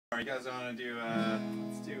You guys want to do,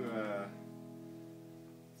 let's do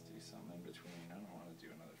something in between. I don't want to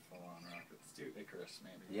do another full-on rock. Let's do Icarus,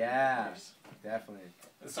 maybe. Yeah, Icarus. definitely.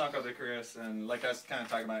 It's a song called Icarus, and like I was kind of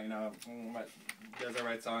talking about, you know, as I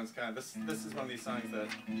write songs, kind of, this is one of these songs that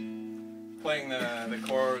playing the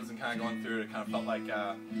chords and kind of going through it kind of felt like,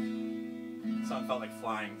 the song felt like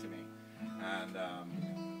flying to me. And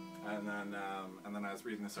then I was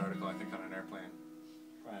reading this article, I think on an airplane,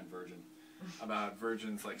 probably on Virgin, about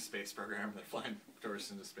Virgin's like space program. They're flying tourists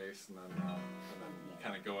into space, and then you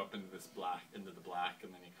kind of go up into the black, and then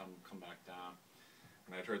you come back down.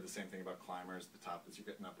 And I'd heard the same thing about climbers. The top, as you're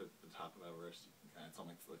getting up at the top of Everest, it's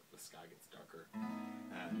almost like the sky gets darker.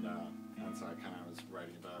 And so I kind of was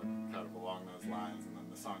writing about kind of along those lines, and then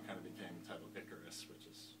the song kind of became titled Icarus, which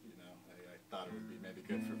is, you know, I thought it would be maybe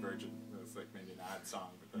good for Virgin. It was like maybe an ad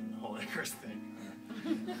song, but then the whole Icarus thing,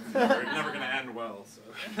 it's never going to end well. So,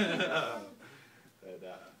 but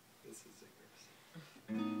this is Icarus.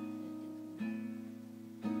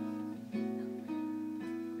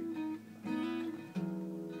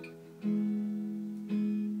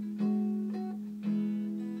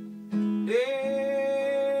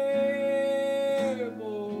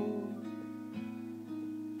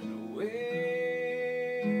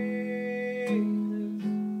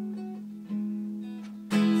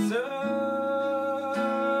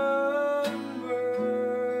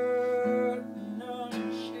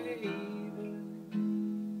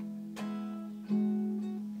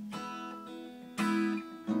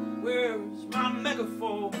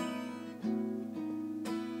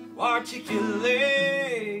 Articulate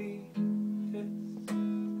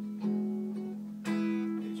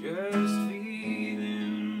just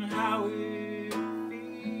feeling how it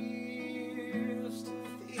feels to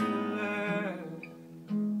feel that.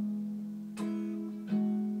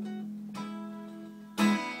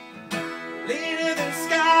 Lean to the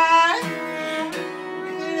sky,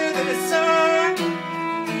 lean to the sun,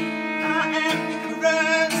 I am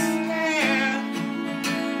Icarus.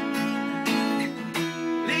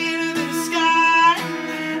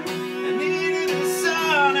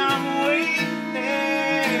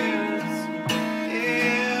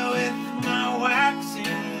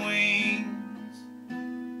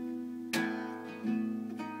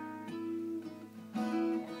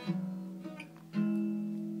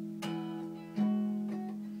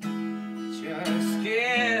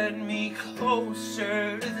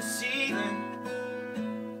 Closer to the ceiling.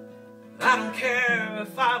 I don't care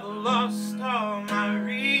if I've lost all my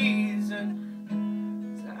reason.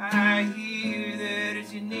 I hear that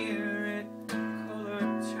as you near it,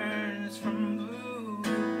 color turns from blue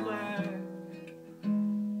to black.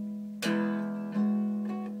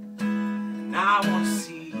 And I want to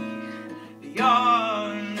see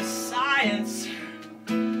beyond the science,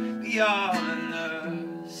 beyond the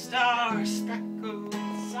star-speckled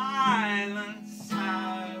silence.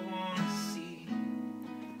 I want to see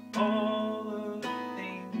all of the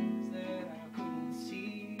things that I couldn't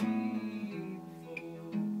see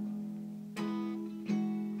before.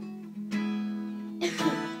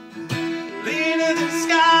 Lean to the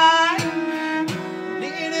sky,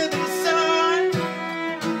 lean to the sun,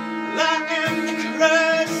 I am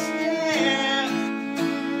Icarus, yeah.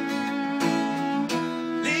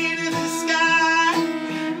 Lean to the sky,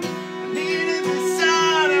 lean to the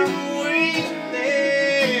sun, I'm weightless,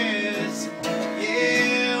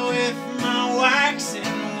 yeah, with my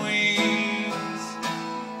waxing wings.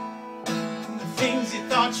 The things you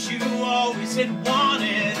thought you always had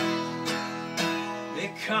wanted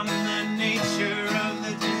become the nature of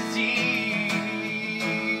the disease.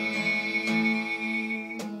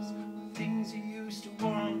 The things you used to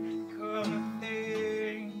want become the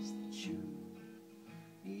things that you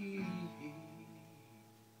need.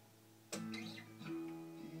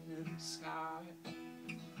 Into the sky,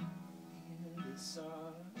 into the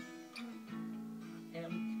sun,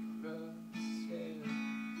 am Icarus, yeah.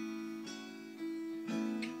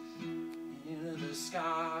 Into the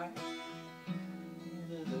sky,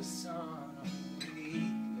 into the sun, I'm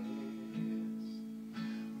weightless.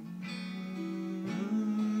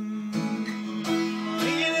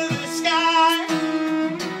 Into the sky,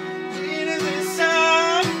 into the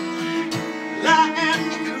sun, I am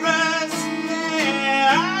Icarus,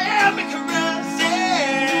 yeah. I am Icarus,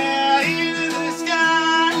 yeah. Into the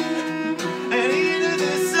sky.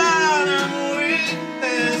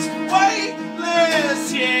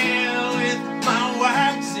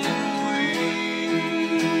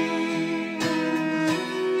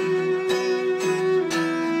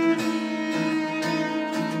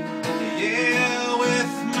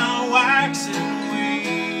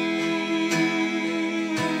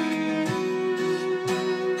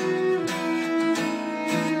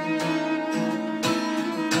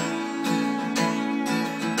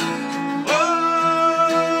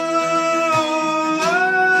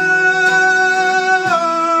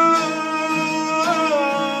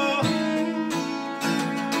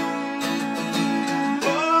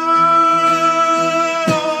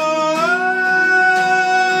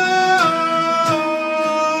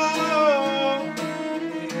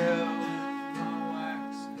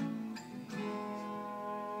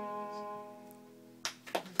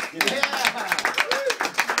 Yeah.